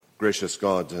Gracious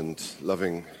God and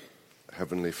loving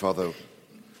Heavenly Father,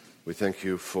 we thank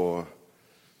you for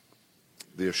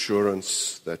the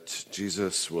assurance that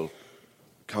Jesus will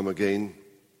come again,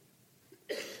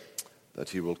 that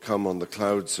he will come on the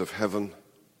clouds of heaven,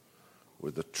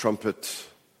 where the trumpet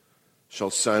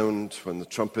shall sound, when the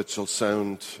trumpet shall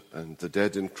sound, and the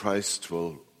dead in Christ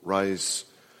will rise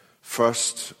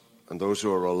first, and those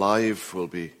who are alive will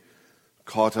be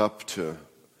caught up to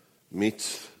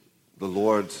meet the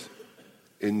Lord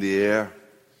in the air,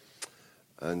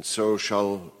 and so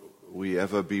shall we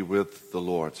ever be with the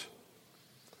Lord.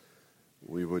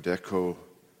 We would echo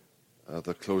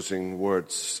the closing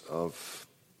words of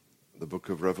the book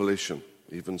of Revelation.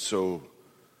 Even so,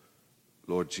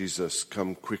 Lord Jesus,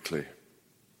 come quickly.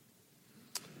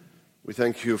 We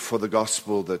thank you for the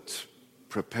gospel that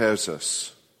prepares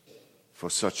us for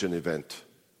such an event.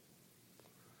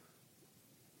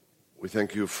 We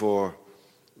thank you for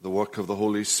the work of the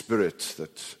Holy Spirit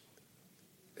that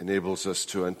enables us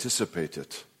to anticipate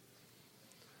it.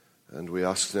 And we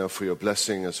ask now for your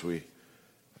blessing as we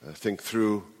think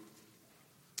through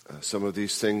some of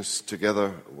these things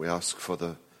together. We ask for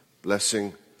the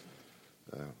blessing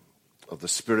of the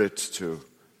Spirit to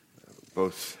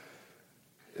both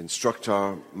instruct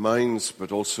our minds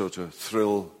but also to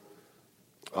thrill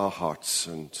our hearts.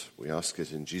 And we ask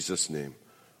it in Jesus' name.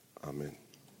 Amen.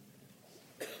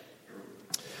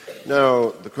 Now,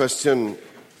 the question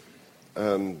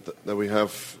that we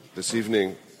have this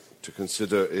evening to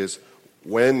consider is,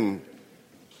 when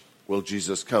will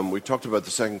Jesus come? We talked about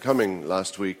the second coming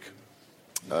last week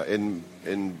in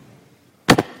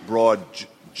broad,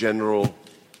 general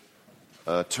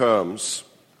terms.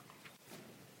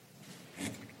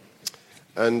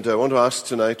 And I want to ask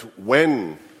tonight,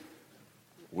 when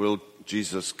will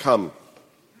Jesus come?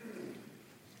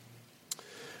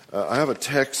 I have a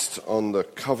text on the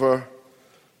cover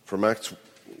from Acts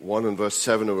 1 and verse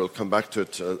 7, and we'll come back to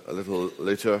it a little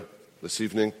later this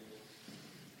evening.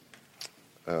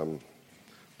 The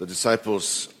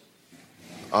disciples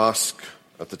ask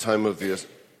at the time of the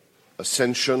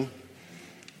ascension,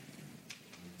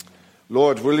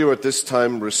 Lord, will you at this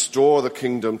time restore the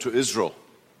kingdom to Israel?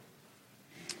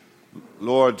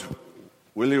 Lord,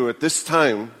 will you at this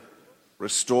time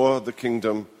restore the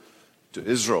kingdom to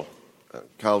Israel?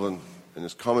 Calvin, in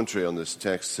his commentary on this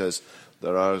text, says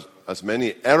there are as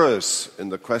many errors in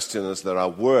the question as there are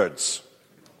words.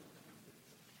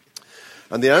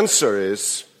 And the answer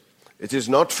is, it is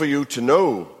not for you to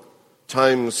know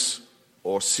times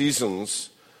or seasons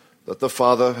that the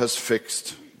Father has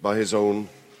fixed by his own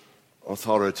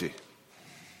authority.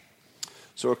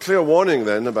 So a clear warning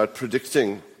then about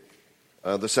predicting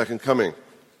the second coming.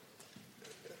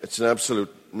 It's an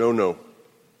absolute no-no.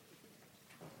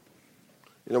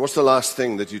 You know, what's the last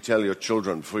thing that you tell your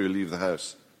children before you leave the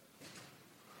house?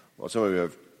 Well, some of you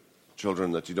have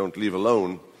children that you don't leave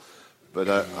alone, but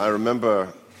I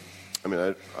remember,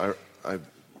 I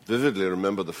vividly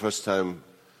remember the first time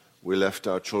we left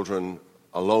our children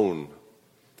alone,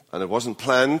 and it wasn't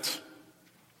planned.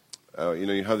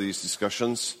 You have these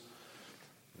discussions,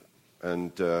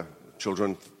 and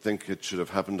children think it should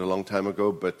have happened a long time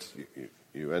ago, but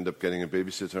you end up getting a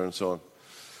babysitter and so on.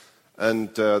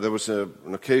 And there was an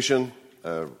occasion,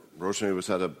 Rosemary was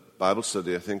at a Bible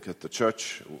study, I think, at the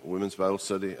church, women's Bible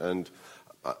study, and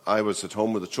I was at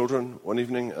home with the children one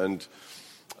evening, and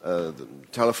the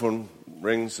telephone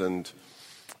rings, and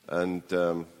it's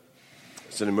an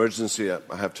emergency,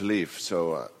 I have to leave.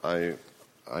 So I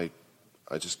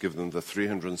just give them the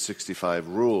 365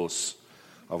 rules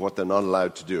of what they're not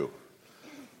allowed to do.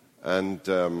 And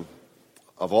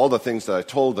of all the things that I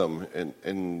told them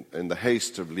in the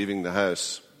haste of leaving the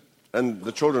house, and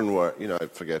the children were, I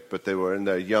forget, but they were in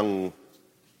their young,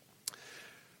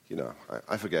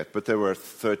 I forget, but they were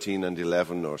 13 and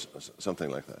 11 or something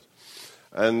like that.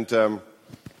 And,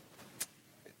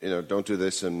 don't do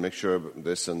this and make sure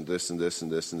this and this and this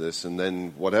and this and this, and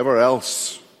then whatever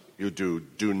else you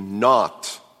do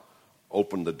not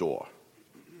open the door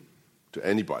to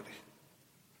anybody.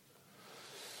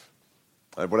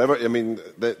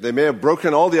 They may have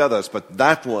broken all the others, but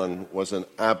that one was an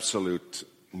absolute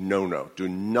no-no. Do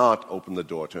not open the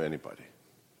door to anybody.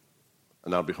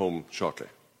 And I'll be home shortly.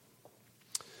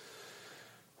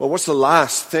 Well, what's the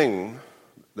last thing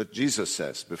that Jesus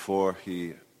says before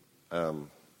he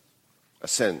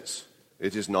ascends?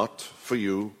 It is not for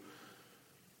you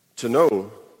to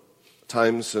know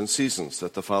times and seasons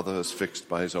that the Father has fixed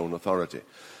by his own authority.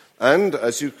 And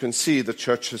as you can see, the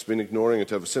church has been ignoring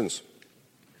it ever since.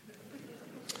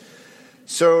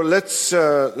 So let's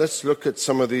look at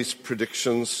some of these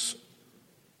predictions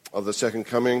of the second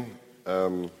coming.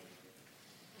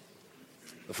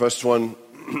 The first one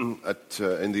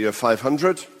in the year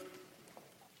 500,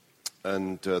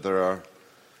 and there are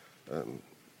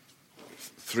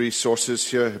three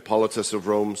sources here: Hippolytus of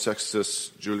Rome, Sextus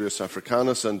Julius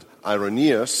Africanus, and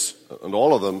Irenaeus, and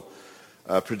all of them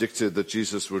predicted that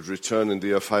Jesus would return in the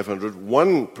year 500.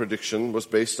 One prediction was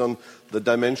based on the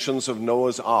dimensions of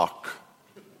Noah's Ark.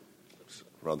 It's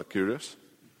rather curious.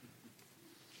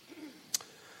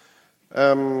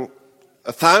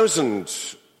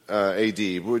 1000 AD,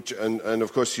 which, and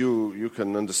of course you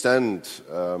can understand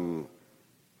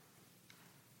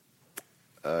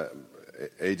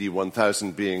AD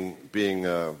 1000 being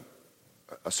a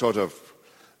sort of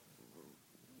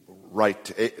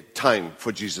right time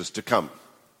for Jesus to come.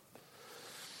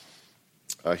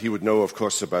 He would know, of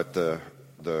course, about the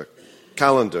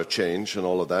calendar change and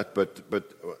all of that, but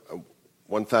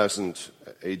 1000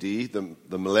 AD,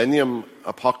 the millennium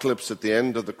apocalypse at the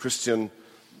end of the Christian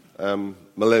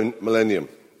millennium.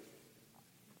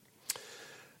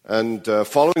 And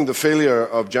following the failure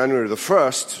of January the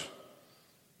 1st,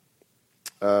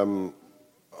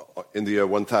 in the year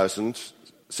 1000,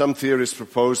 some theorists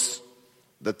propose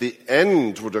that the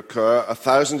end would occur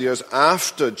 1,000 years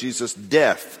after Jesus'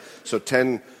 death. So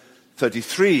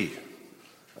 1033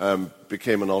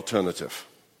 became an alternative.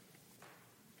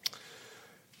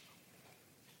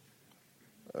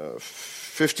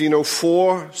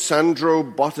 1504, Sandro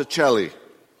Botticelli,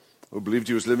 who believed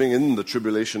he was living in the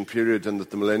tribulation period and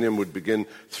that the millennium would begin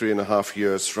 3.5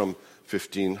 years from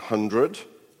 1500.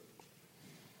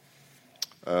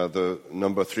 The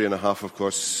number 3.5, of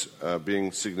course,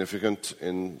 being significant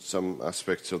in some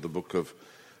aspects of the book of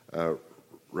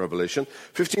Revelation.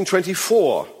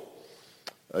 1524,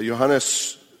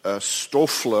 Johannes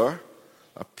Stoffler,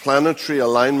 a planetary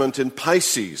alignment in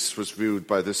Pisces was viewed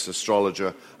by this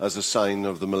astrologer as a sign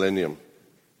of the millennium.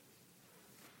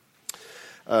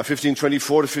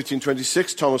 1524 to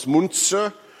 1526, Thomas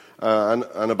Müntzer, an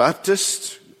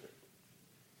Anabaptist.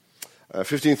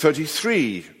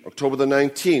 1533, October the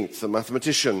 19th, a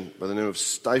mathematician by the name of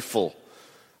Stiefel.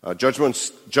 Judgment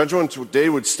Day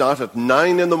would start at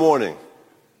 9 in the morning.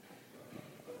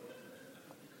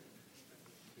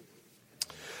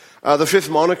 The fifth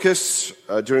monarchists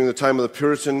during the time of the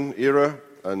Puritan era,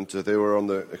 and they were on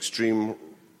the extreme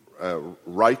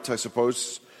right, I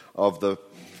suppose, of the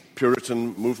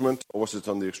Puritan movement, or was it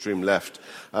on the extreme left?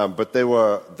 But they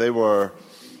were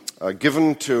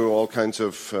given to all kinds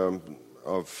of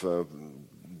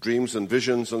dreams and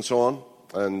visions and so on.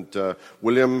 And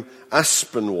William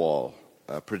Aspinwall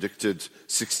predicted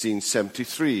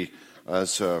 1673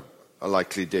 as a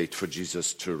likely date for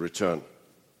Jesus to return.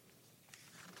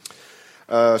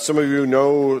 Some of you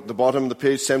know the bottom of the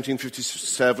page,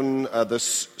 1757, the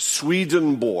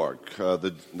Swedenborg.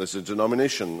 There's a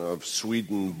denomination of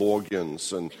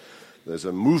Swedenborgians, and there's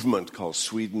a movement called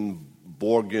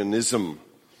Swedenborgianism.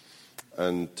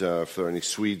 And if there are any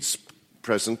Swedes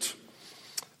present,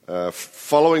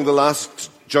 following the last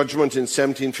judgment in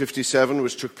 1757,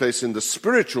 which took place in the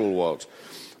spiritual world,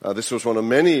 this was one of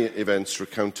many events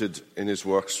recounted in his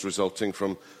works resulting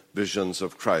from visions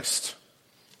of Christ.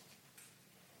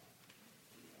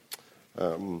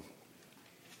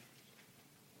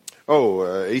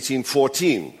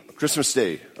 1814, Christmas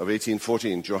Day of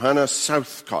 1814, Johanna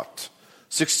Southcott,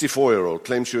 64-year-old,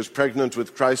 claimed she was pregnant with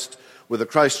a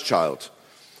Christ child,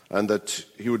 and that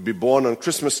he would be born on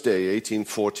Christmas Day,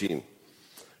 1814.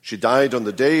 She died on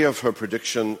the day of her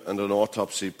prediction, and an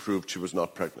autopsy proved she was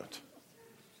not pregnant.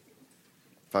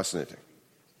 Fascinating.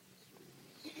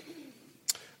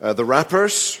 The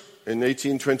Rappers in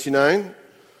 1829,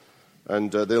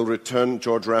 and they'll return.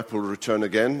 George Rapp will return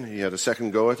again. He had a second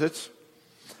go at it.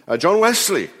 John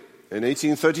Wesley in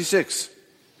 1836,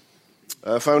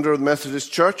 founder of the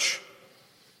Methodist Church.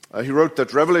 He wrote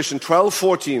that Revelation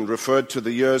 12:14 referred to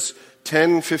the years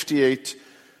 1058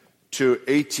 to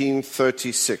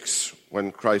 1836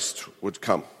 when Christ would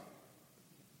come.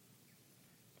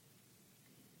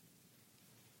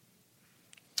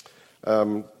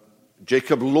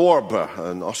 Jacob Lorber,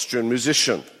 an Austrian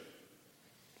musician,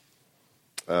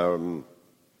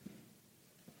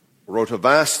 wrote a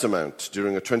vast amount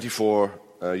during a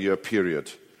 24-year period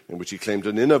in which he claimed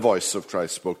an inner voice of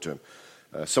Christ spoke to him,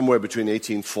 somewhere between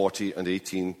 1840 and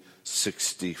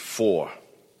 1864.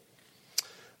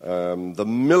 The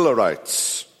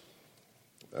Millerites,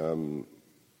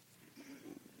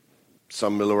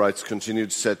 some Millerites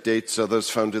continued to set dates, others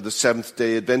founded the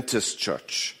Seventh-day Adventist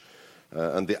Church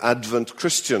and the Advent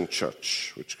Christian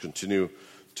Church, which continue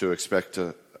to expect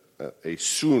a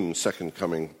soon second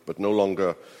coming, but no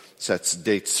longer sets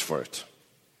dates for it.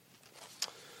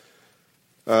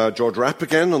 George Rapp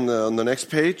again on the next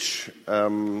page.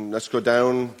 Let's go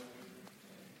down.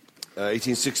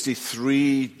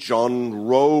 1863, John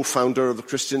Rowe, founder of the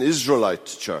Christian Israelite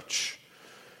Church.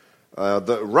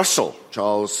 Russell,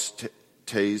 Charles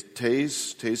Taze,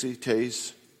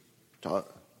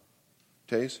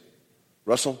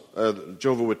 Russell,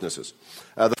 Jehovah's Witnesses.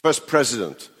 The first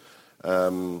president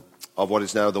of what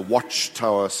is now the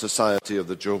Watchtower Society of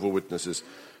the Jehovah's Witnesses,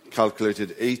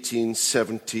 calculated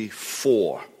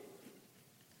 1874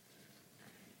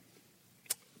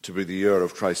 to be the year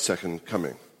of Christ's second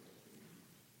coming.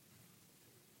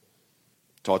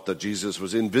 Taught that Jesus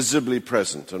was invisibly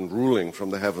present and ruling from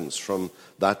the heavens from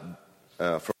that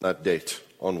date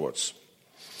onwards.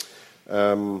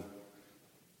 The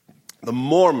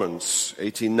Mormons,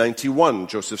 1891,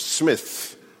 Joseph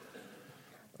Smith,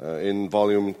 in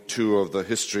volume 2 of the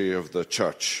History of the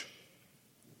Church,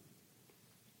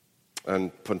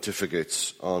 and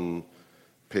pontificates on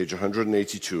page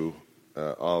 182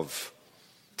 about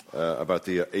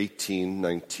the year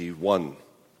 1891.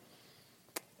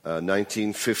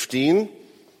 1915,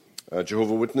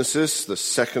 Jehovah's Witnesses. The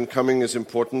second coming is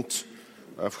important,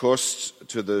 of course,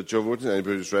 to the Jehovah's Witnesses.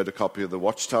 Anybody who's read a copy of the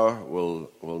Watchtower will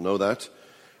know that.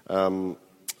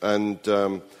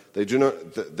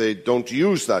 They don't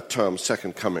use that term,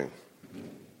 second coming.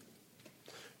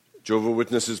 Jehovah's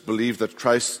Witnesses believe that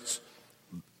Christ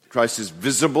is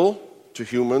visible to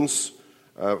humans.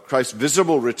 Christ's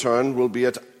visible return will be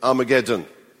at Armageddon.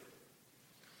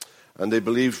 And they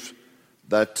believe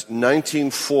that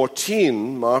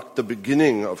 1914 marked the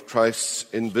beginning of Christ's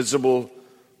invisible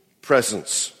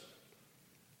presence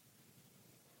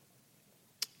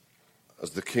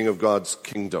as the King of God's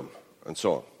kingdom, and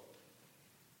so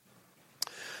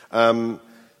on.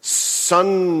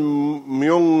 Sun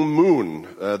Myung Moon,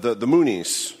 the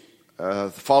Moonies,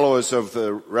 the followers of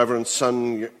the Reverend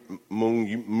Sun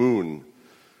Myung Moon,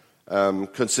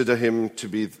 consider him to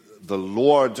be the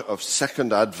Lord of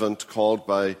Second Advent, called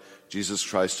by Jesus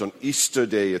Christ on Easter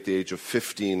Day at the age of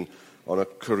 15 on a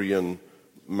Korean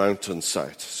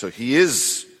mountainside. So he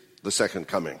is the second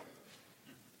coming.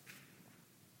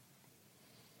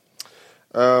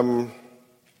 We'll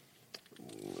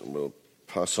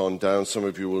pass on down. Some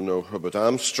of you will know Herbert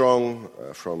Armstrong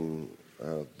from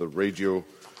the Radio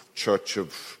Church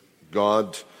of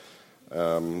God.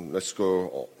 Let's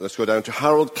go down to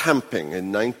Harold Camping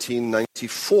in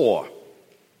 1994.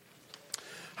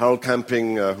 Harold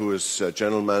Camping, who is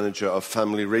general manager of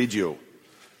Family Radio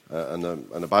and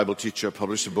a Bible teacher,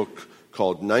 published a book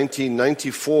called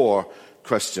 1994 ?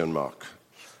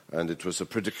 And it was a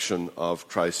prediction of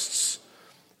Christ's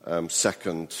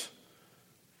second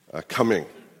coming.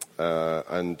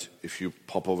 And if you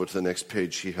pop over to the next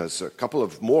page, he has a couple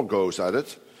of more goes at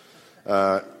it,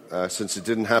 since it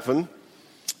didn't happen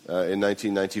in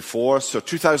 1994. So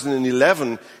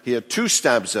 2011, he had 2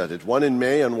 stabs at it, one in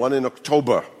May and one in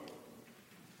October.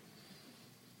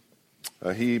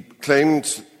 He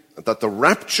claimed that the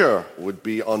rapture would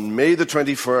be on May the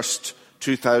 21st,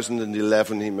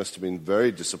 2011. He must have been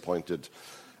very disappointed,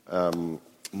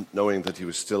 knowing that he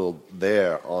was still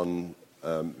there on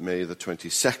May the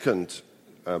 22nd,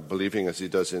 believing as he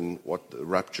does in what the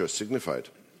rapture signified.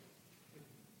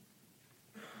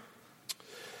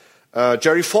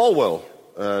 Jerry Falwell,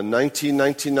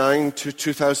 1999 to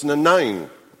 2009.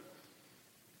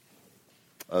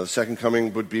 The second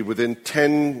coming would be within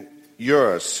 10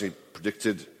 years. He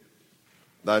predicted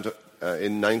that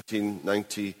in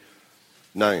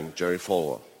 1999, Jerry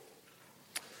Falwell.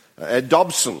 Ed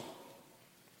Dobson.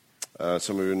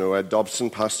 Some of you know Ed Dobson,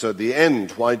 pastor at The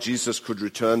End, Why Jesus Could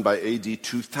Return by AD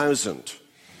 2000.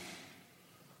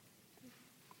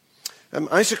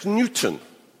 Isaac Newton.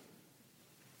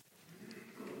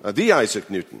 The Isaac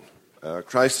Newton.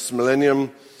 Christ's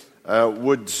millennium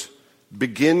would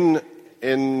begin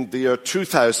in the year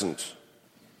 2000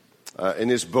 in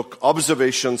his book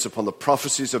Observations upon the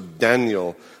Prophecies of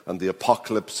Daniel and the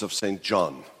Apocalypse of St.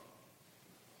 John.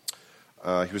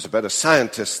 He was a better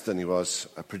scientist than he was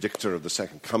a predictor of the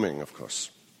second coming, of course.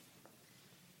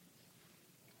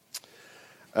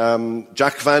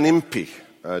 Jack Van Impe,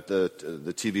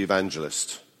 the TV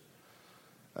evangelist.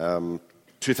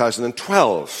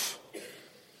 2012.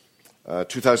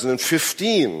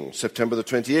 2015, September the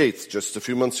 28th, just a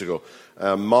few months ago,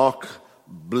 Mark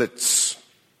Blitz,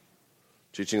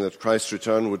 teaching that Christ's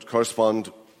return would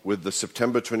correspond with the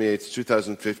September 28th,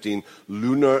 2015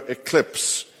 lunar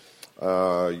eclipse.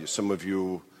 Some of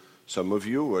you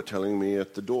were telling me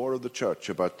at the door of the church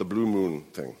about the blue moon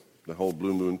thing, the whole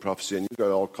blue moon prophecy, and you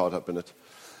got all caught up in it.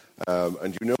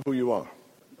 And you know who you are.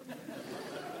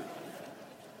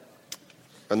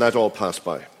 And that all passed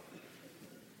by.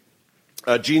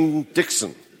 Jean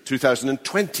Dixon,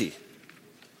 2020.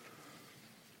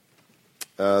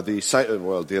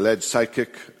 The alleged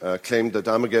psychic claimed that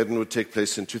Armageddon would take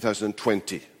place in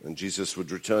 2020, and Jesus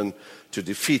would return to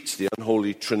defeat the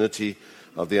unholy trinity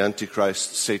of the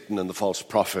Antichrist, Satan, and the false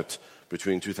prophet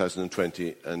between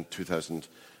 2020 and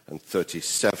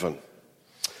 2037.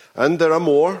 And there are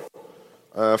more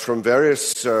from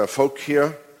various folk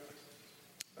here.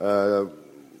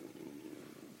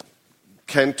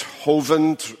 Kent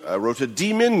Hovind wrote a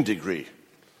D.Min degree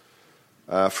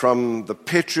from the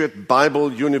Patriot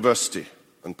Bible University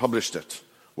and published it.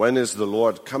 When is the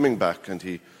Lord coming back? And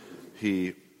he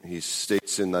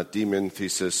states in that D.Min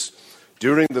thesis,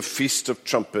 during the Feast of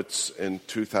Trumpets in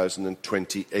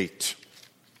 2028.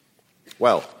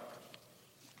 Well,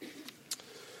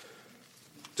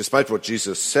 despite what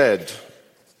Jesus said,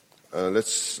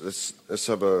 let's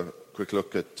have a quick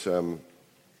look at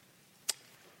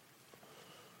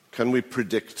can we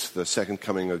predict the second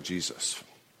coming of Jesus?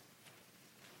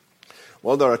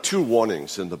 Well, there are two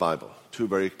warnings in the Bible, two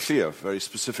very clear, very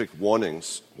specific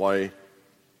warnings why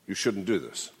you shouldn't do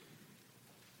this.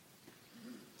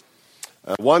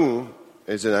 One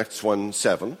is in Acts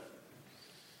 1:7.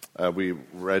 We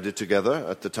read it together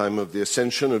at the time of the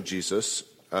ascension of Jesus.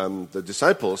 The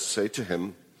disciples say to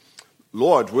him,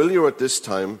 Lord, will you at this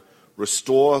time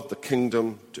restore the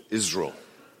kingdom to Israel?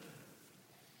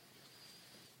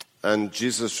 And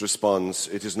Jesus responds,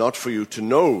 it is not for you to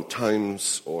know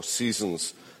times or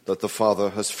seasons that the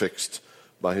Father has fixed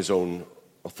by his own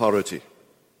authority.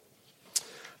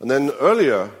 And then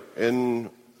earlier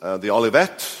in the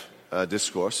Olivet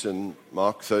discourse in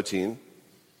Mark 13,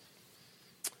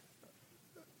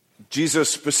 Jesus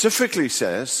specifically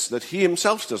says that he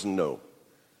himself doesn't know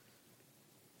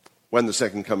when the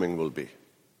second coming will be.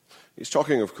 He's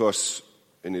talking, of course,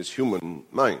 in his human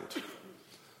mind.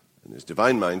 In his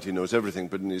divine mind, he knows everything,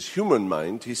 but in his human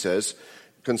mind, he says,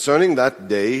 concerning that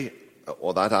day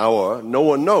or that hour, no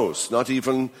one knows, not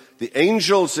even the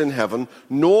angels in heaven,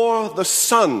 nor the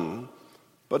Son,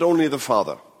 but only the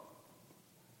Father.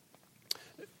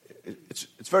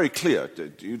 It's very clear.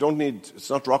 You don't need,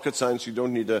 it's not rocket science, you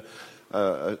don't need an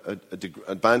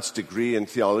advanced degree in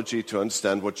theology to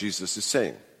understand what Jesus is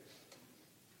saying.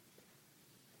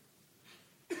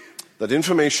 That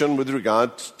information with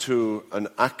regard to an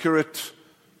accurate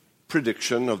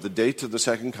prediction of the date of the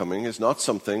second coming is not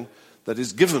something that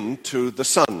is given to the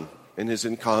Son in his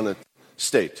incarnate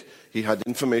state. He had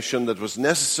information that was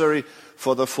necessary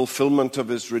for the fulfillment of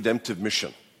his redemptive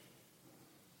mission.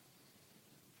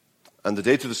 And the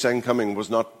date of the second coming was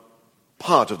not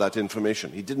part of that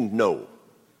information. He didn't know.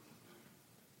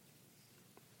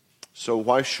 So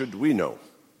why should we know?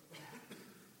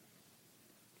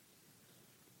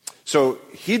 So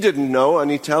he didn't know, and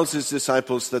he tells his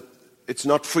disciples that it's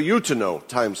not for you to know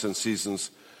times and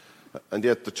seasons, and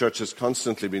yet the church has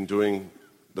constantly been doing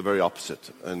the very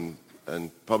opposite, and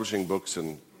publishing books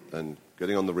and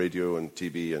getting on the radio and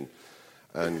TV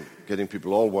and getting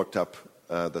people all worked up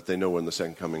that they know when the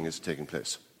second coming is taking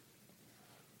place.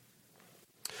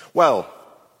 Well,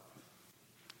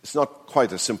 it's not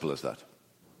quite as simple as that.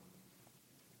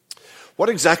 What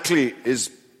exactly is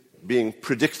being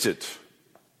predicted?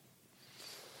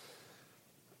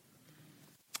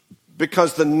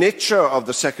 Because the nature of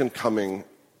the second coming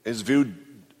is viewed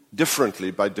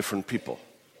differently by different people.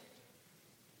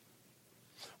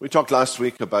 We talked last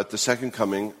week about the second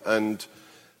coming and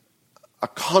a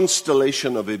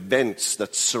constellation of events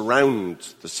that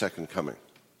surround the second coming.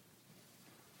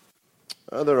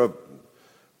 There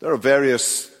are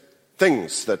various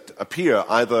things that appear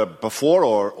either before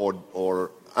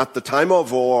or at the time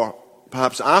of or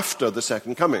perhaps after the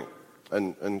second coming.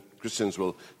 And Christians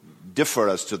will differ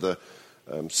as to the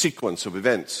sequence of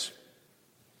events.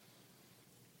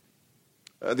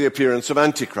 The appearance of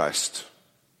Antichrist,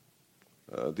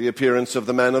 the appearance of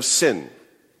the man of sin,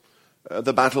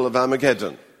 the battle of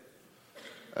Armageddon,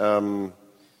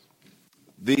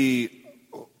 the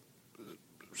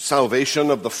salvation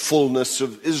of the fullness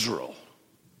of Israel.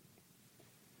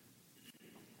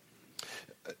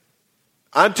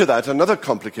 Add to that another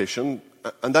complication,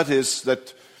 and that is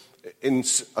that in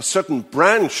a certain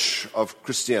branch of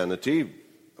Christianity,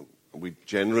 we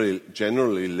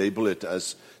generally label it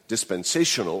as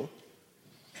dispensational.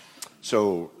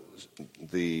 So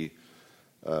the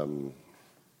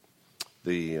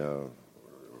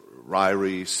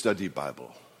Ryrie Study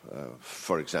Bible,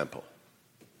 for example,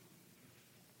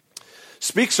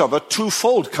 speaks of a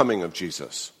twofold coming of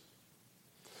Jesus.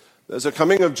 There's a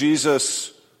coming of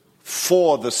Jesus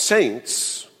for the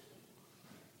saints,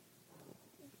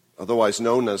 otherwise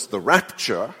known as the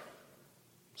rapture,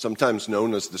 sometimes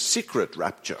known as the secret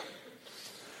rapture,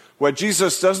 where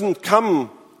Jesus doesn't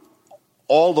come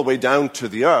all the way down to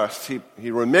the earth. He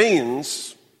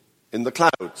remains in the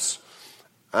clouds.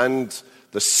 And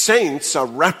the saints are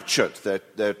raptured.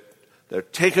 They're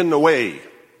taken away.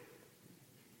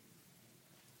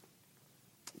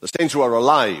 The saints who are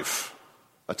alive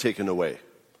are taken away.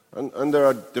 And there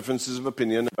are differences of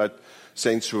opinion about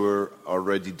saints who are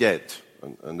already dead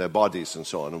and their bodies and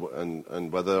so on,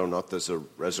 and whether or not there's a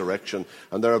resurrection.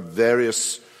 And there are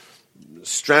various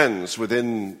strands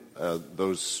within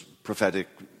those prophetic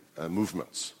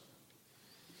movements.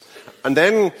 And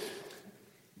then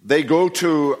they go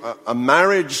to a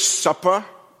marriage supper,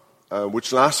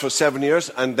 which lasts for 7 years,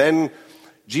 and then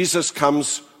Jesus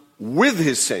comes with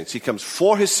his saints. He comes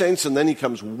for his saints, and then he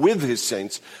comes with his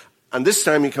saints. And this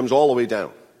time he comes all the way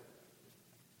down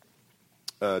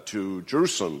to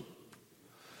Jerusalem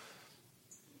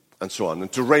and so on,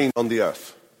 and to reign on the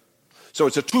earth. So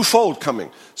it's a twofold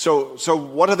coming. So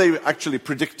what are they actually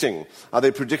predicting? Are they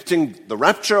predicting the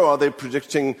rapture, or are they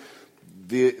predicting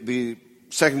the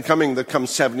second coming that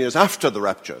comes 7 years after the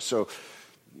rapture? So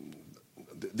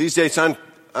these dates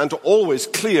aren't always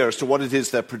clear as to what it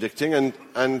is they're predicting,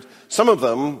 and some of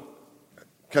them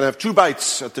can have two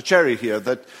bites at the cherry here,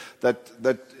 that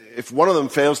if one of them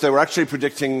fails, they were actually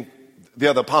predicting the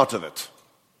other part of it.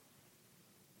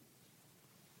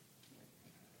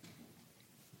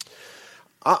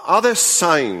 Are there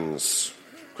signs?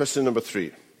 Question number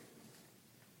 3.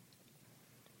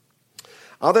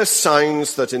 Are there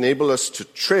signs that enable us to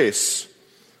trace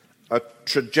a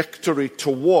trajectory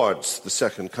towards the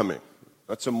second coming?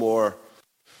 That's a more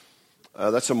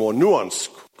nuanced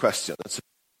question. That's an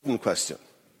important question.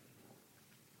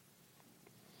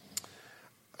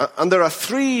 And there are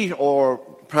 3 or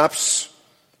perhaps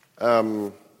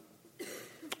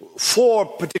 4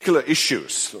 particular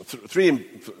issues, three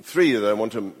that I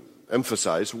want to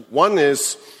emphasize. One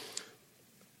is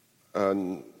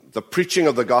the preaching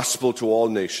of the gospel to all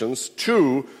nations.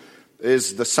 2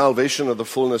 is the salvation of the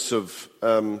fullness of...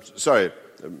 let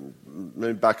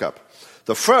me back up.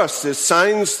 The first is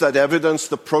signs that evidence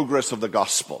the progress of the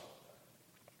gospel.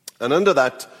 And under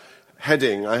that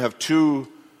heading, I have two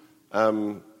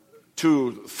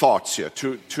thoughts here.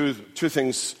 Two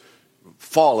things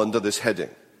fall under this heading.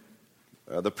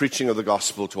 The preaching of the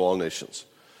gospel to all nations.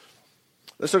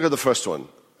 Let's look at the first one.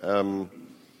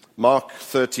 Mark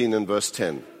 13 and verse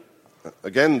 10.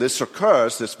 Again, this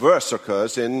verse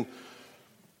occurs in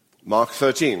Mark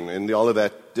 13, in the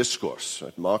Olivet Discourse.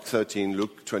 Right? Mark 13,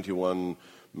 Luke 21,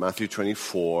 Matthew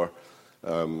 24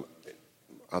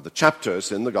 are the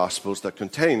chapters in the Gospels that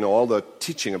contain all the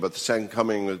teaching about the second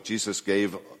coming that Jesus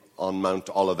gave on Mount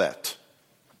Olivet.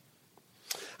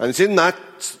 And it's in that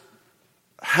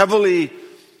heavily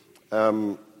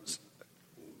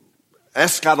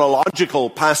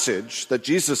eschatological passage that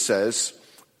Jesus says,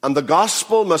 and the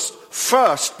gospel must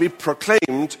first be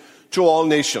proclaimed to all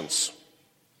nations.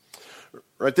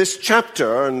 Right, this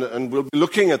chapter, and we'll be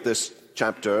looking at this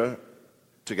chapter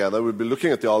together, we'll be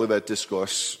looking at the Olivet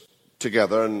Discourse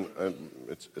together, and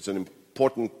it's an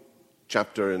important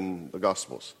chapter in the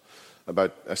Gospels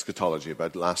about eschatology,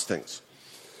 about last things.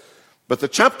 But the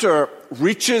chapter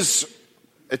reaches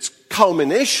its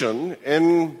culmination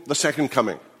in the second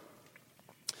coming.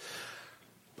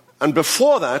 And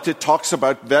before that, it talks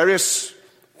about various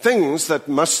things that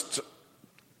must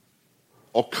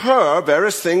occur,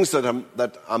 various things that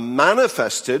are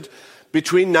manifested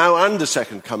between now and the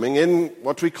second coming in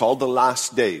what we call the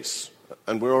last days.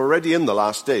 And we're already in the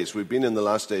last days. We've been in the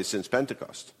last days since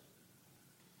Pentecost.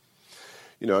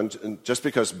 You know, and just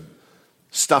because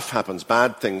stuff happens,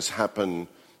 bad things happen,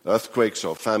 earthquakes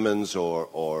or famines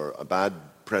or a bad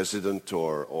president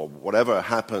or whatever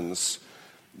happens,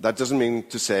 that doesn't mean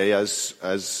to say,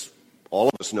 as all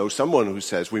of us know someone who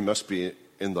says we must be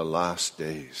in the last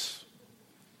days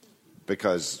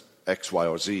because X, Y,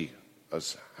 or Z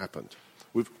has happened.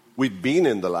 We've been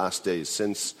in the last days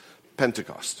since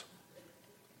Pentecost.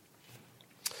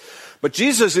 But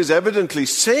Jesus is evidently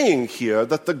saying here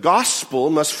that the gospel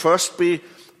must first be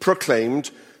proclaimed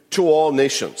to all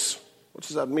nations. What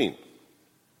does that mean?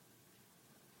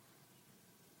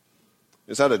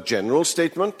 Is that a general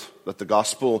statement that the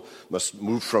gospel must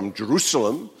move from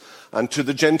Jerusalem and to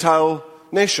the Gentile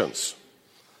nations?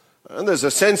 And there's a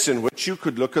sense in which you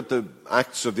could look at the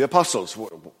Acts of the Apostles.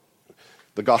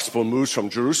 The gospel moves from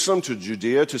Jerusalem to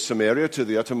Judea to Samaria to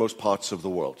the uttermost parts of the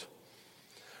world.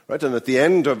 Right? And at the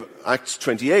end of Acts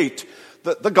 28,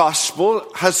 the gospel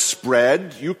has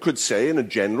spread, you could say in a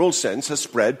general sense, has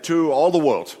spread to all the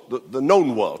world, the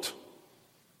known world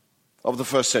of the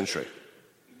first century.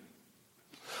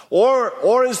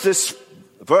 Or is this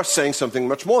verse saying something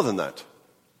much more than that,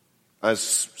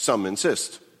 as some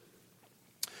insist?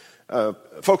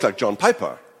 Folk like John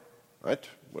Piper, right?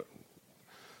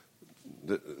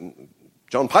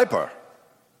 John Piper.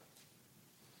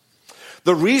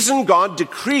 The reason God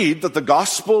decreed that the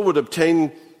gospel would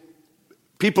obtain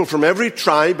people from every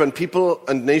tribe and people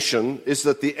and nation is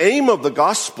that the aim of the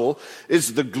gospel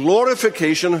is the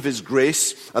glorification of his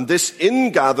grace and this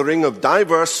ingathering of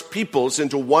diverse peoples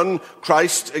into one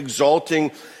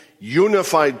Christ-exalting,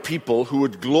 unified people who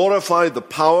would glorify the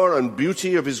power and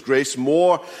beauty of his grace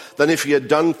more than if he had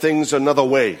done things another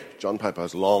way. John Piper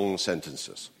has long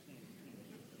sentences.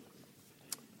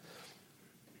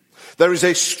 There is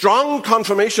a strong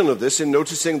confirmation of this in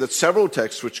noticing that several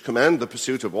texts which command the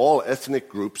pursuit of all ethnic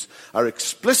groups are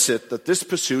explicit that this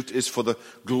pursuit is for the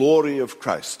glory of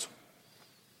Christ.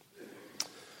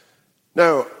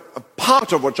 Now, a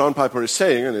part of what John Piper is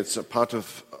saying, and it's a part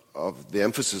of the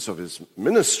emphasis of his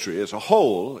ministry as a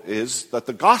whole, is that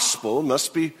the gospel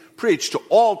must be preached to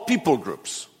all people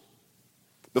groups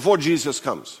before Jesus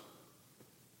comes.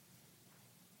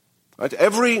 Right?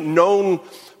 Every known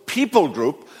people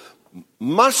group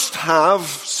must have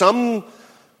some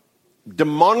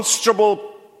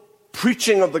demonstrable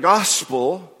preaching of the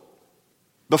gospel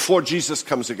before Jesus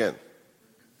comes again.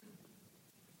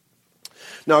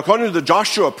 Now, according to the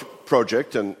Joshua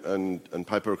Project, and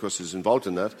Piper, of course, is involved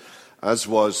in that, as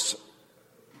was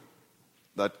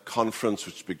that conference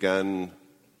which began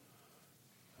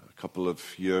a couple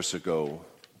of years ago,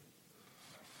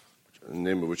 the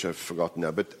name of which I've forgotten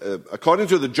now, but according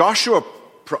to the Joshua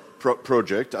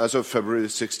Project, as of February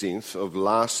 16th of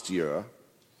last year,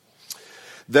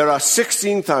 there are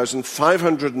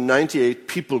 16,598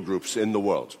 people groups in the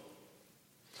world.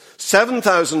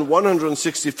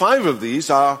 7,165 of these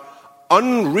are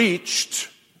unreached,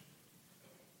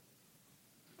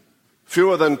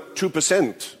 fewer than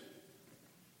 2%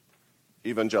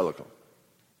 evangelical.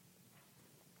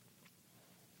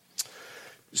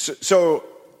 So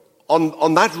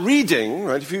on that reading,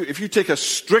 right, if you take a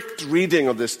strict reading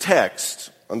of this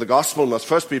text, and the gospel must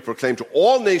first be proclaimed to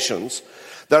all nations,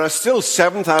 there are still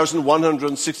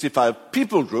 7,165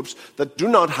 people groups that do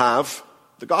not have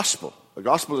the gospel. The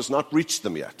gospel has not reached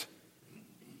them yet.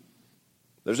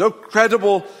 There's no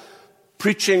credible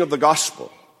preaching of the gospel.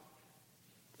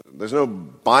 There's no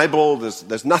Bible,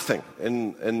 there's nothing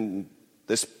in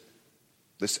this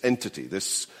entity,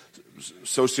 this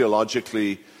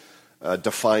sociologically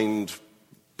defined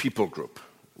people group.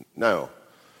 Now,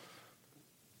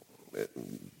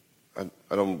 I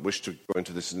don't wish to go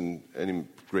into this in any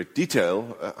great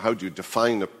detail. How do you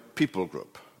define a people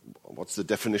group? What's the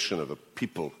definition of a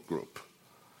people group?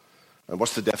 And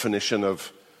what's the definition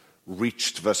of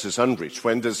reached versus unreached?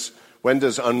 When does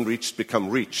unreached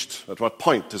become reached? At what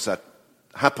point does that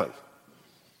happen?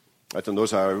 Right, and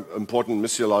those are important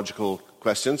missiological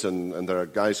questions, and there are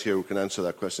guys here who can answer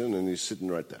that question, and he's sitting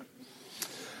right there.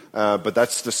 But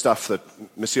that's the stuff that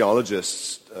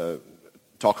missiologists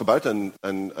talk about, and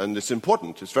it's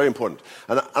important. It's very important.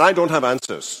 And I don't have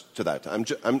answers to that. And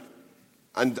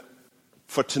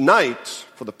for tonight,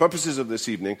 for the purposes of this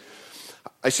evening,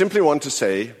 I simply want to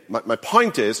say, my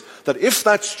point is that if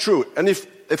that's true, and if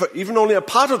even only a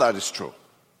part of that is true,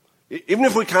 even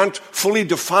if we can't fully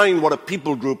define what a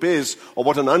people group is or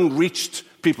what an unreached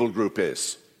people group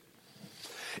is,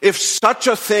 if such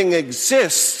a thing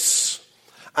exists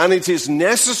and it is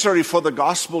necessary for the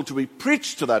gospel to be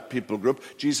preached to that people group,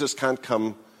 Jesus can't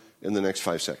come in the next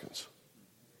 5 seconds.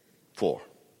 4,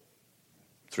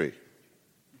 3,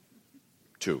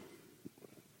 2.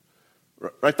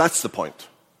 Right, that's the point.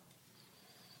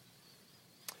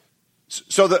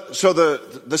 So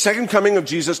the second coming of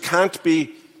Jesus can't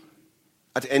be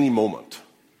at any moment,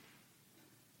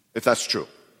 if that's true.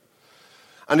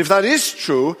 And if that is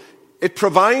true, it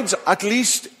provides, at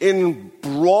least in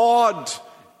broad,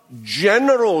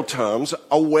 general terms,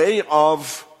 a way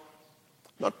of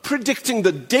not predicting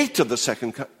the date of the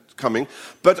second coming,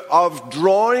 but of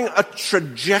drawing a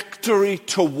trajectory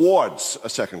towards a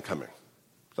second coming.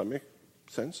 Does that make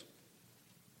sense?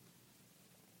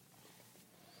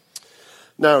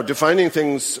 Now, defining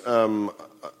things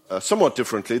somewhat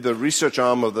differently, the research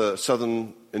arm of the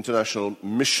Southern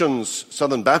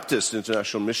Baptist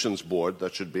International Missions Board,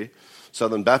 that should be,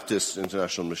 Southern Baptist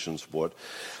International Missions Board,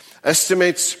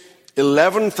 estimates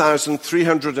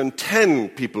 11,310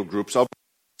 people groups, of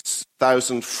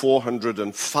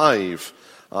 6,405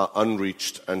 are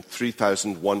unreached and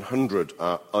 3,100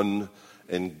 are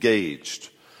unengaged.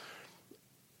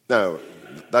 Now,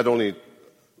 that only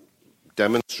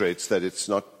demonstrates that it's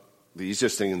not the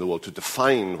easiest thing in the world to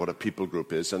define what a people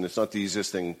group is, and it's not the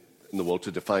easiest thing in the world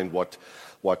to define what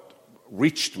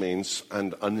reached means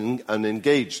and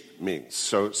unengaged means.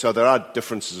 So there are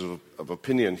differences of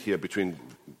opinion here between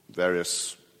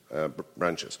various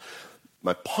branches.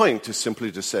 My point is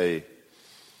simply to say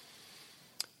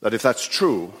that if that's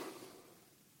true,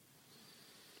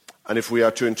 and if we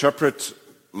are to interpret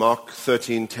Mark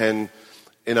 13:10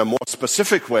 in a more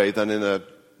specific way than in a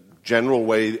general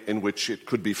way in which it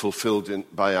could be fulfilled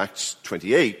by Acts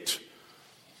 28,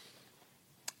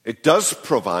 it does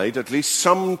provide at least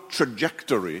some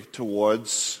trajectory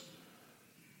towards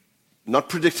not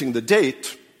predicting the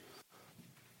date,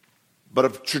 but a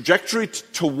trajectory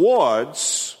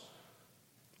towards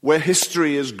where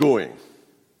history is going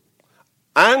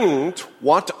and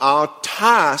what our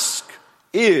task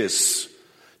is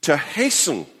to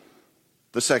hasten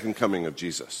the second coming of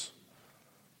Jesus.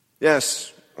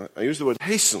 Yes, I use the word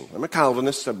hasten. I'm a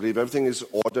Calvinist. I believe everything is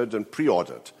ordered and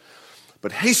pre-ordered.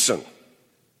 But hasten,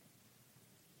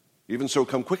 even so,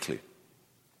 come quickly.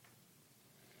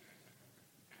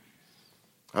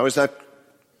 How is that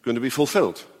going to be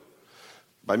fulfilled?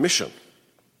 By mission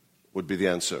would be the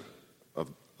answer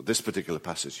of this particular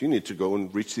passage. You need to go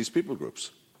and reach these people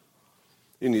groups.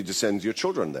 You need to send your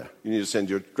children there. You need to send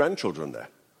your grandchildren there.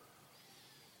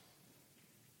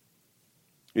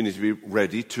 You need to be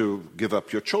ready to give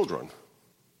up your children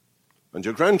and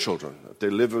your grandchildren if they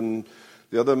live in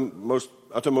the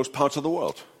uttermost parts of the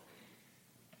world,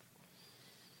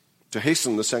 to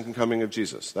hasten the second coming of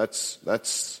Jesus. That's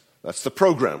the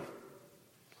program.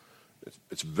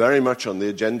 It's very much on the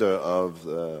agenda of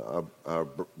our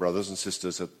brothers and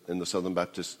sisters in the Southern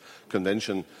Baptist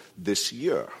Convention this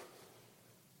year.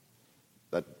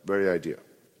 That very idea.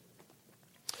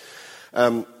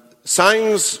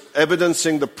 Signs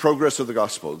evidencing the progress of the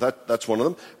gospel. That's one of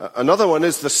them. Another one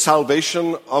is the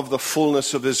salvation of the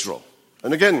fullness of Israel.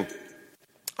 And again,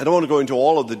 I don't want to go into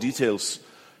all of the details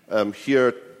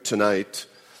here tonight.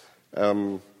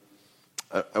 And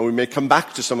we may come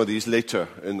back to some of these later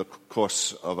in the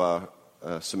course of our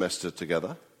semester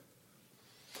together.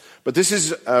 But this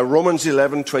is Romans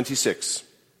 11:26.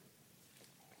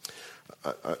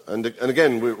 And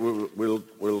again,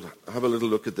 we'll have a little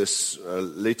look at this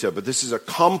later, but this is a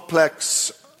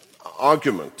complex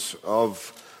argument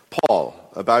of Paul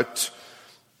about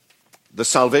the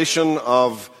salvation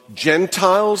of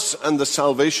Gentiles and the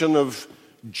salvation of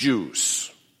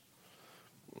Jews.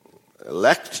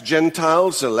 Elect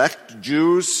Gentiles, elect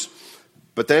Jews,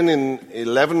 but then in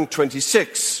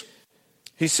 11:26,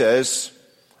 he says,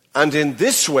 and in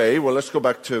this way, well, let's go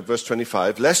back to verse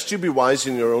 25. Lest you be wise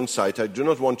in your own sight, I do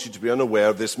not want you to be unaware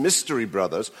of this mystery,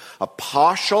 brothers. A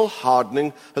partial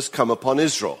hardening has come upon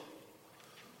Israel.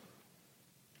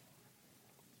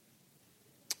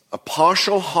 A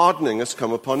partial hardening has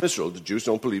come upon Israel. The Jews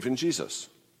don't believe in Jesus.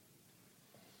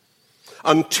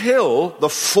 Until the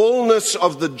fullness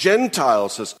of the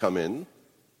Gentiles has come in.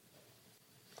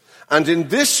 And in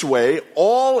this way,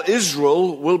 all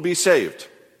Israel will be saved.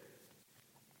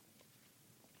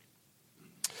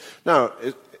 Now,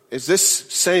 is this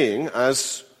saying,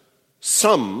 as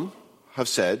some have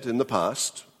said in the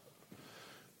past,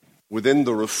 within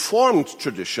the Reformed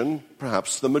tradition,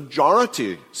 perhaps the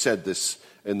majority said this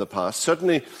in the past.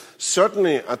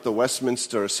 Certainly at the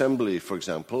Westminster Assembly, for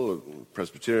example,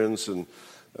 Presbyterians and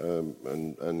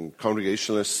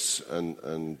Congregationalists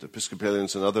and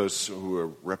Episcopalians and others who were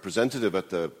representative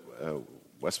at the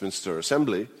Westminster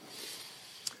Assembly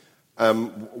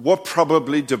were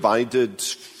probably divided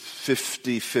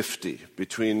 50-50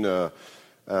 between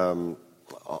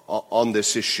on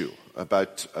this issue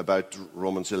about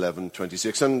Romans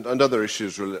 11:26 and other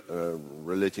issues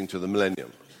relating to the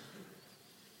millennium.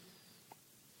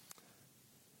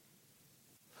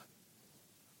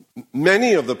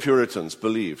 Many of the Puritans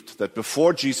believed that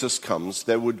before Jesus comes,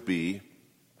 there would be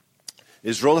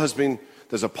there's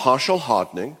a partial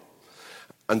hardening,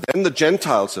 and then the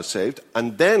Gentiles are saved,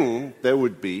 and then there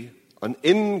would be an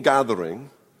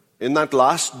ingathering. In that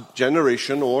last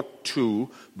generation or two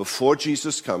before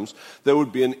Jesus comes, there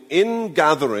would be an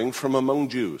ingathering from among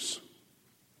Jews.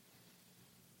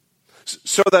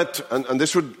 So that, and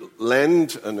this would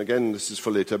lend, and again this is for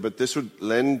later, but this would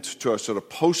lend to a sort of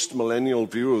post-millennial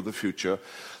view of the future,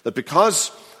 that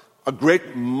because a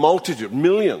great multitude,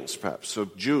 millions perhaps,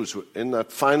 of Jews in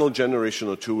that final generation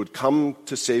or two would come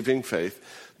to saving faith,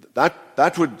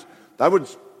 that would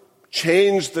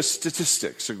change the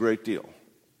statistics a great deal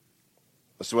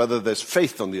as to whether there's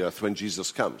faith on the earth when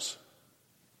Jesus comes.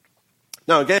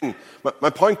 Now again, my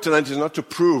point tonight is not to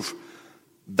prove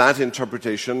that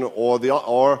interpretation or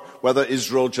whether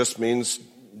Israel just means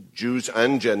Jews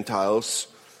and Gentiles,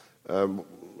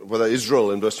 whether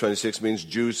Israel in verse 26 means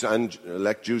Jews and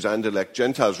elect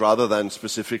Gentiles rather than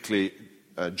specifically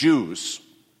Jews.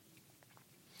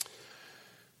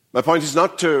 My point is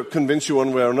not to convince you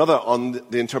one way or another on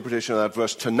the interpretation of that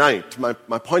verse tonight. My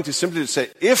point is simply to say,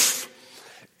 if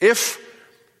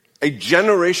a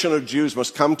generation of Jews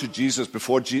must come to Jesus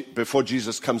before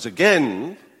Jesus comes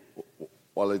again,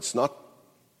 well, it's not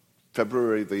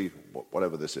February the,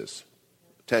 whatever this is,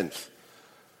 10th.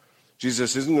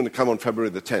 Jesus isn't going to come on February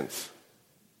the 10th.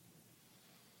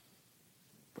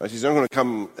 Right? He's not going to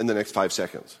come in the next 5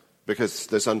 seconds because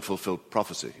there's unfulfilled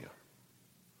prophecy here.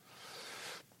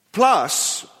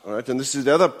 Plus, all right, and this is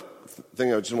the other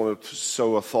thing I just want to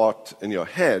sow a thought in your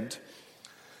head,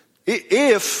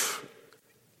 if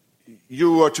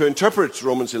you were to interpret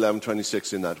Romans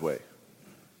 11:26 in that way,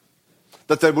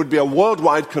 that there would be a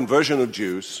worldwide conversion of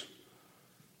Jews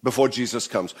before Jesus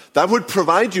comes, that would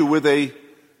provide you with a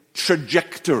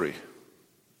trajectory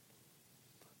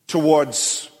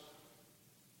towards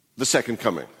the second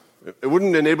coming. It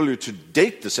wouldn't enable you to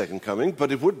date the second coming,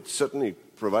 but it would certainly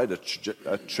provide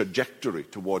a trajectory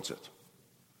towards it.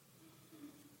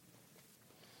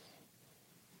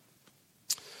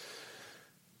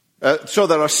 So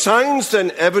there are signs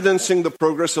then evidencing the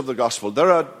progress of the gospel.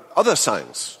 There are other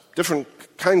signs, different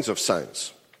kinds of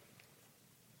signs.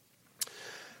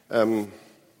 And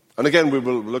again, we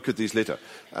will look at these later.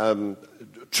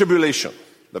 Tribulation.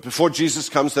 That before Jesus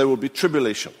comes, there will be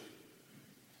tribulation.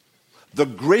 The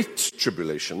great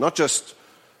tribulation, not just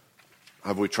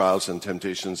have we trials and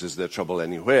temptations, is there trouble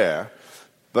anywhere,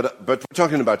 but we're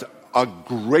talking about a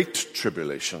great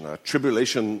tribulation, a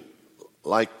tribulation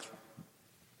like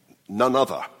none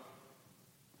other.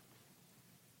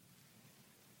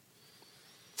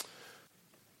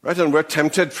 Right, and we're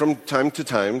tempted from time to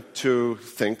time to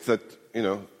think that,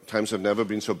 times have never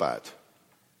been so bad.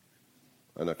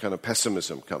 And a kind of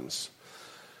pessimism comes.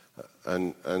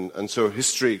 And so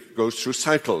history goes through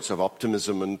cycles of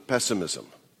optimism and pessimism.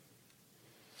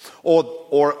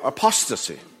 Or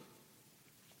apostasy.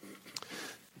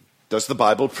 Does the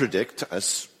Bible predict,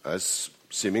 as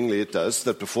seemingly it does,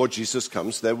 that before Jesus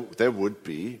comes there would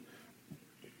be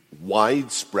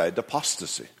widespread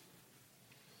apostasy?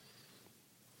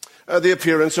 The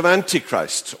appearance of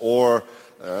Antichrist, or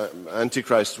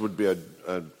Antichrist would be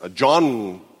a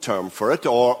John term for it,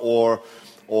 or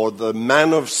the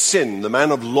man of sin, the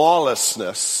man of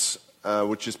lawlessness,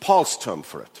 which is Paul's term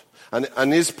for it.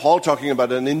 And is Paul talking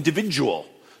about an individual,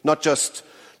 not just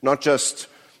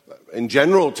in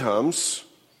general terms,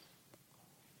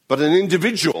 but an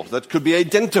individual that could be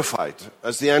identified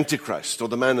as the Antichrist or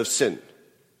the man of sin?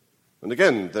 And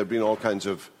again, there have been all kinds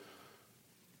of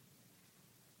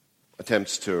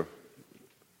attempts to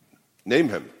name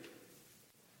him.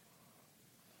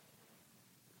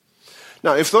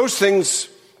 Now, if those things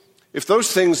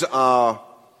are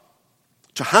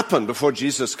to happen before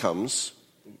Jesus comes,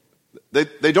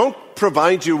 they don't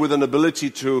provide you with an ability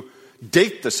to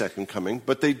date the second coming,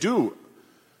 but they do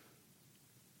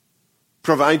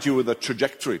provide you with a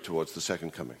trajectory towards the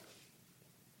second coming.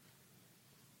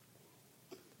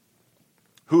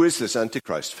 Who is this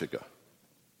Antichrist figure?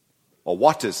 Or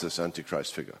what is this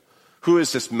Antichrist figure? Who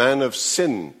is this man of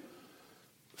sin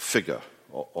figure?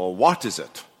 Or what is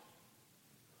it?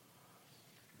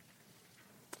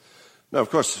 Now, of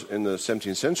course, in the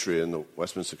 17th century, in the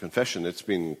Westminster Confession, it's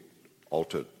been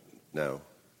altered now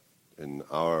in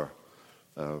our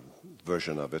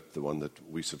version of it, the one that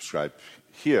we subscribe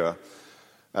here.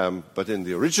 But in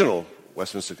the original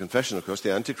Westminster Confession, of course,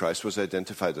 the Antichrist was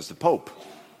identified as the Pope.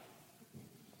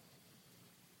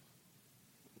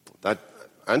 That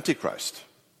Antichrist.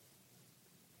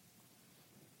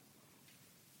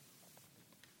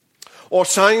 Or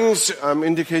signs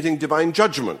indicating divine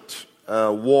judgment,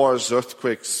 wars,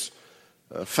 earthquakes,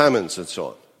 famines, and so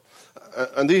on.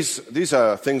 And these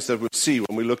are things that we'll see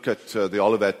when we look at the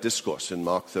Olivet Discourse in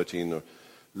Mark 13 or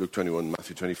Luke 21,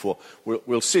 Matthew 24.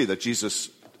 We'll see that Jesus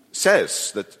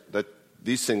says that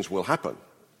these things will happen.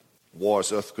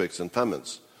 Wars, earthquakes, and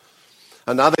famines.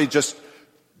 And are they just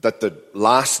that the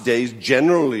last days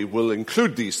generally will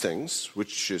include these things,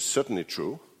 which is certainly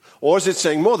true? Or is it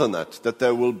saying more than that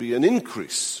there will be an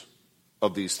increase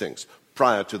of these things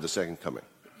prior to the second coming?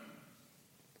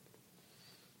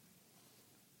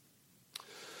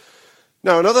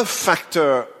 Now, another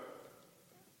factor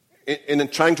in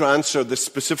trying to answer this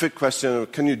specific question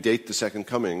of can you date the second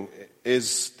coming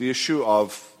is the issue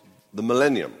of the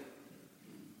millennium.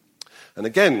 And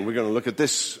again, we're going to look at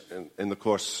this in the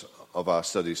course of our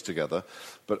studies together,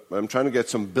 but I'm trying to get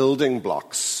some building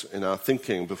blocks in our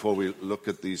thinking before we look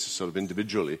at these sort of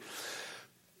individually.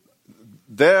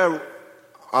 There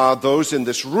are those in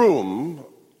this room,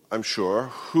 I'm sure,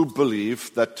 who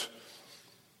believe that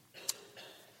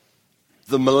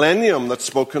the millennium that's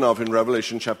spoken of in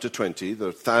Revelation chapter 20, the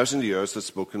 1,000 years that's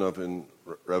spoken of in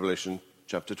Revelation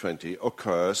chapter 20,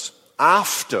 occurs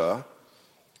after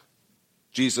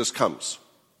Jesus comes.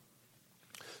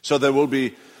 So there will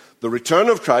be the return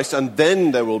of Christ, and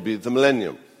then there will be the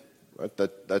millennium. Right?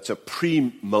 That's a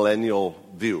pre-millennial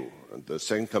view. The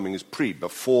second coming is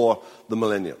before the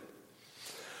millennium.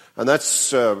 And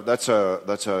that's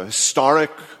a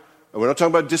historic. We're not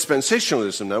talking about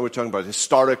dispensationalism now. We're talking about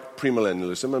historic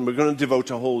premillennialism, and we're going to devote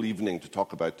a whole evening to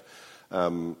talk about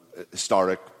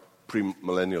historic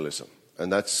premillennialism.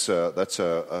 And that's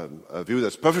a view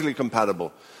that's perfectly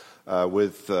compatible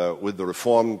with the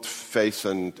Reformed faith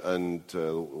and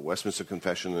Westminster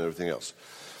Confession and everything else.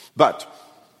 But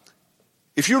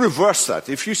if you reverse that,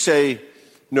 if you say,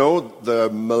 no, the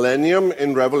millennium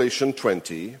in Revelation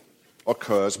 20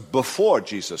 occurs before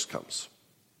Jesus comes,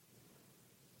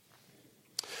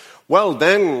 well,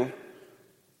 then,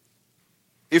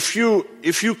 if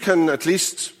you can at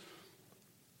least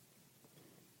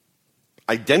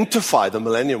identify the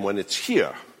millennium when it's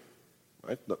here,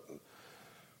 right?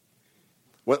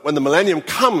 When the millennium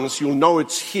comes, you'll know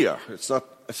it's here. It's not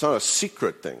a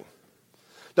secret thing.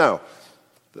 Now,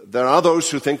 there are those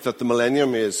who think that the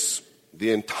millennium is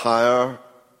the entire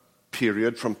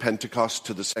period from Pentecost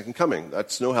to the second coming.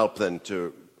 That's no help then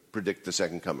to predict the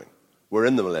second coming. We're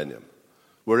in the millennium.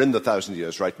 We're in the 1,000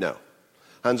 years right now.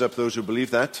 Hands up those who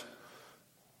believe that.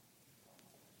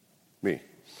 Me.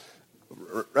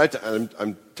 Right?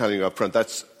 I'm telling you up front,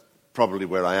 that's probably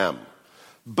where I am.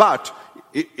 But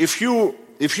if you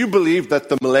believe that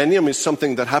the millennium is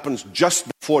something that happens just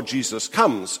before Jesus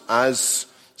comes, as,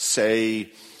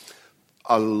 say,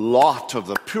 a lot of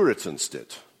the Puritans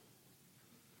did,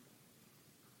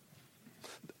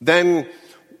 then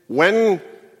when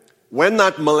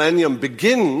that millennium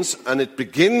begins, and it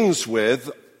begins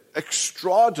with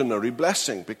extraordinary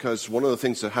blessing, because one of the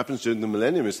things that happens during the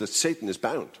millennium is that Satan is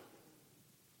bound.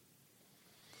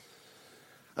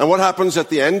 And what happens at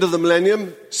the end of the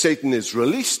millennium? Satan is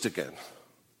released again.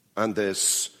 And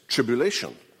there's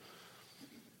tribulation.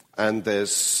 And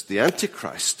there's the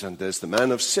Antichrist. And there's the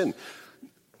man of sin.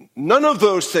 None of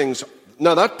those things.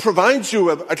 Now that provides you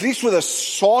at least with a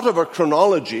sort of a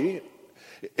chronology.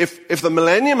 If the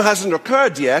millennium hasn't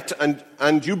occurred yet,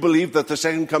 and you believe that the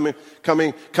second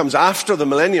coming comes after the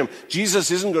millennium,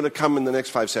 Jesus isn't going to come in the next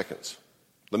 5 seconds.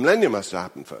 The millennium has to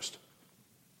happen first.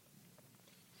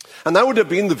 And that would have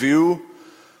been the view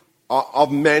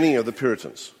of many of the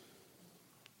Puritans,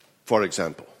 for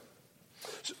example.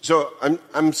 So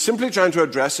I'm simply trying to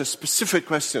address a specific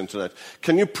question tonight.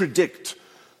 Can you predict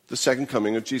the second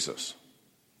coming of Jesus?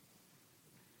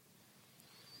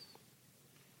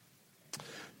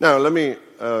 Now, let me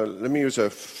use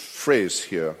a phrase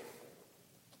here.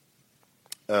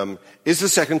 Is the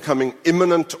second coming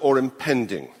imminent or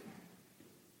impending?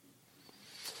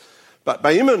 But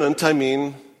by imminent, I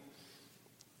mean,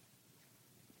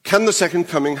 can the second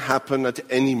coming happen at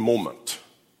any moment?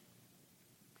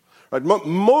 Right?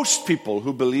 Most people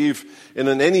who believe in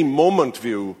an any moment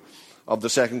view of the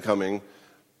second coming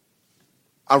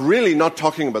are really not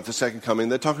talking about the second coming,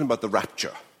 they're talking about the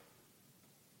rapture.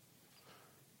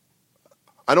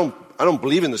 I don't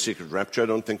believe in the secret rapture. I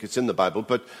don't think it's in the Bible.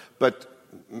 But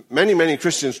many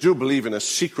Christians do believe in a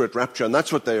secret rapture, and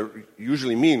that's what they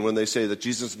usually mean when they say that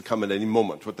Jesus can come at any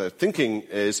moment. What they're thinking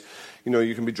is,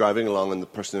 you can be driving along and the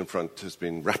person in front has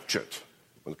been raptured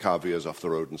when the car veers off the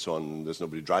road and so on, and there's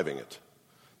nobody driving it.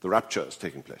 The rapture is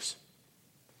taking place.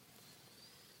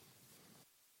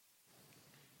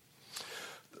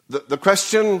 The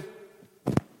question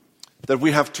that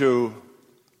we have to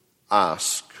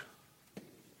ask,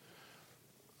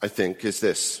 I think, is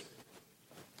this.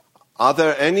 Are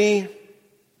there any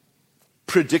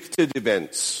predicted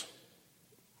events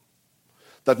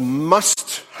that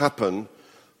must happen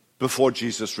before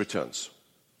Jesus returns?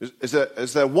 Is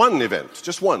there one event,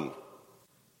 just one?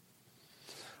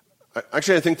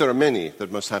 Actually, I think there are many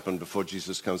that must happen before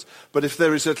Jesus comes. But if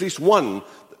there is at least one,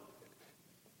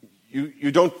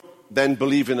 you don't then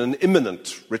believe in an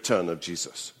imminent return of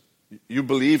Jesus. You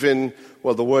believe in,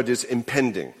 well, the word is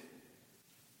impending.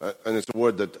 And it's a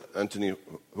word that Anthony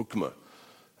Hoekema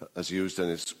has used, and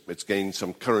it's gained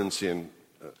some currency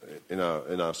in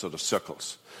our sort of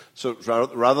circles. So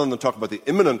rather than talk about the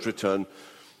imminent return,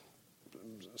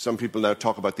 some people now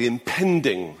talk about the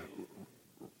impending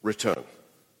return.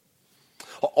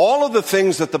 All of the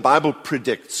things that the Bible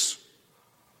predicts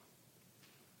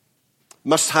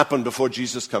must happen before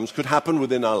Jesus comes could happen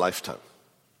within our lifetime.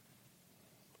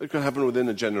 It could happen within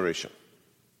a generation.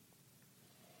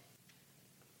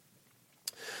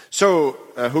 So,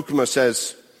 Huckmer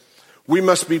says, we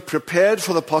must be prepared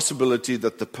for the possibility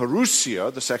that the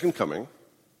parousia, the second coming,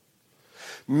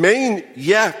 may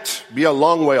yet be a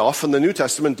long way off, and the New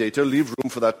Testament data leave room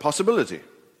for that possibility.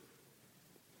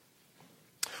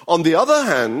 On the other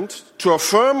hand, to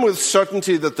affirm with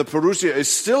certainty that the parousia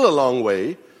is still a long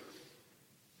way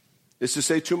is to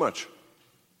say too much.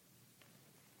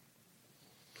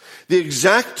 The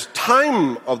exact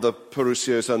time of the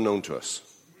parousia is unknown to us.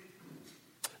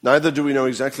 Neither do we know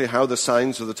exactly how the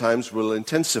signs of the times will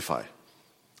intensify.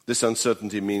 This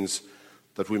uncertainty means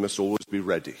that we must always be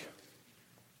ready.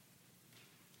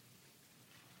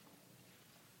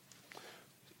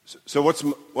 So what's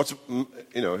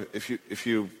if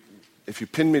you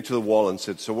pinned me to the wall and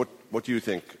said, so what do you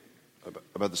think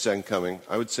about the second coming?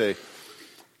 I would say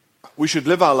we should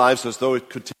live our lives as though it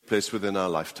could take place within our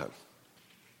lifetime.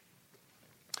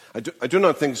 I do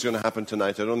not think it's going to happen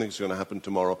tonight. I don't think it's going to happen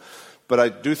tomorrow. But I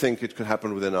do think it could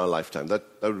happen within our lifetime. That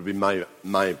would be my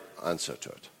answer to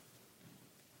it.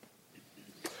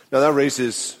 Now that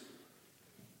raises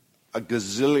a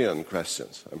gazillion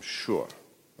questions, I'm sure.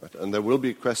 Right? And there will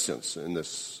be questions in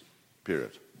this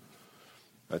period.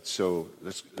 Right? So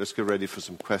let's get ready for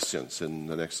some questions in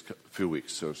the next few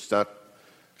weeks. So start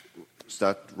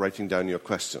writing down your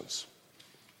questions.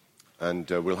 And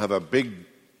we'll have a big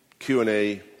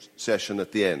Q&A session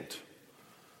at the end.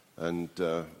 And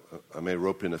I may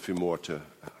rope in a few more to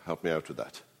help me out with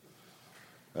that.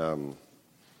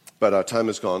 But our time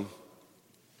is gone.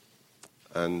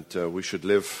 And we should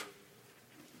live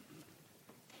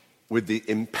with the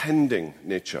impending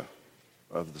nature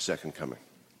of the second coming.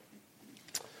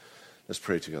 Let's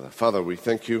pray together. Father, we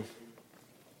thank you.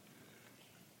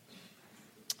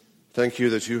 Thank you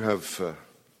that you have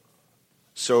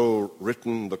so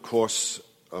written the course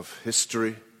of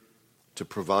history to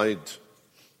provide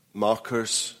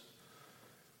markers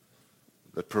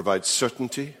that provide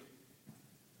certainty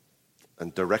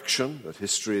and direction, that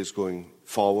history is going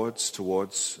forwards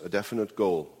towards a definite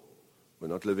goal. We're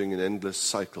not living in endless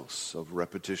cycles of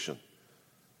repetition.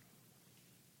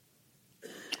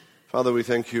 Father, we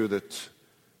thank you that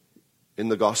in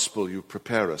the gospel you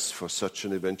prepare us for such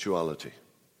an eventuality,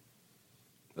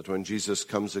 that when Jesus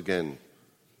comes again,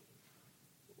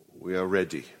 we are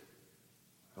ready.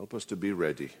 Help us to be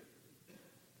ready.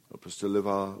 Help us to live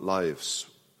our lives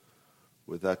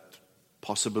with that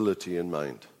possibility in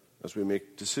mind as we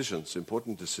make decisions,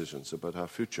 important decisions about our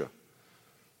future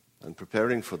and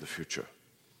preparing for the future.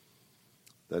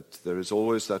 That there is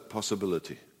always that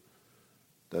possibility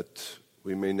that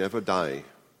we may never die,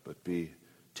 but be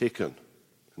taken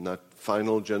in that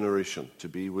final generation to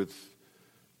be with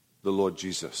the Lord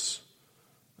Jesus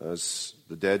as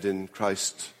the dead in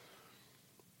Christ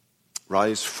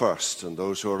rise first, and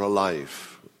those who are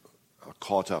alive are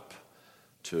caught up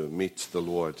to meet the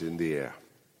Lord in the air.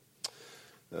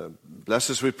 Bless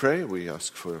us, we pray. We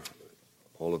ask for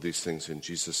all of these things in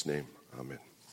Jesus' name. Amen.